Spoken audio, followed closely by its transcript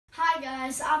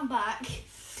guys, I'm back.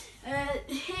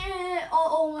 Here are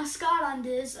all my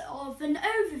Skylanders of an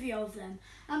overview of them.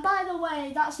 And by the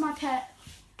way, that's my pet,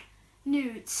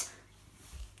 Newt.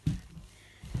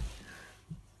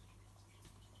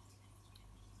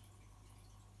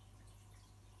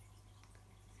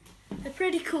 They're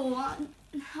pretty cool. And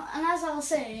as I was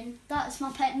saying, that's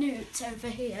my pet Newt over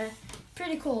here.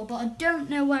 Pretty cool, but I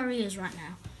don't know where he is right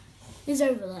now. He's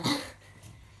over there.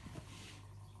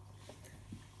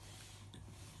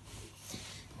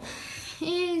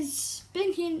 He's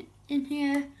been in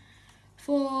here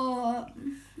for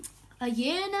a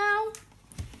year now.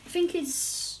 I think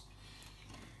it's...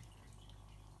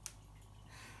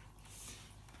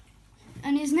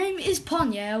 And his name is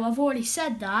Ponyo. I've already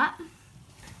said that.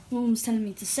 Mum's telling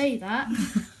me to say that.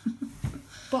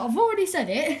 But I've already said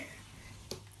it.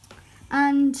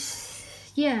 And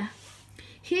yeah,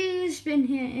 he's been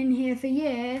in here for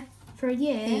a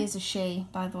year. He is a she,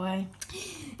 by the way.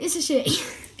 It's a she.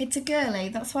 It's a girly,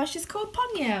 that's why she's called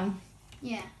Ponyo.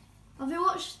 Yeah. Have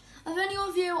any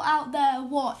of you out there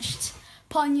watched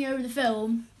Ponyo the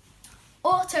film?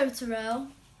 Or Totoro?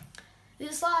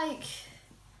 It's like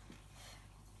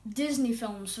Disney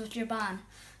films for Japan.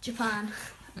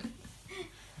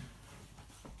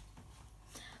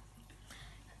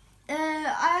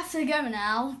 I have to go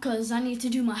now because I need to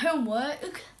do my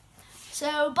homework.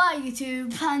 So bye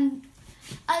YouTube, and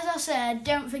as I said,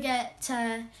 don't forget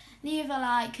to leave a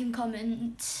like and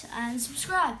comment and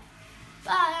subscribe.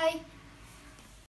 Bye.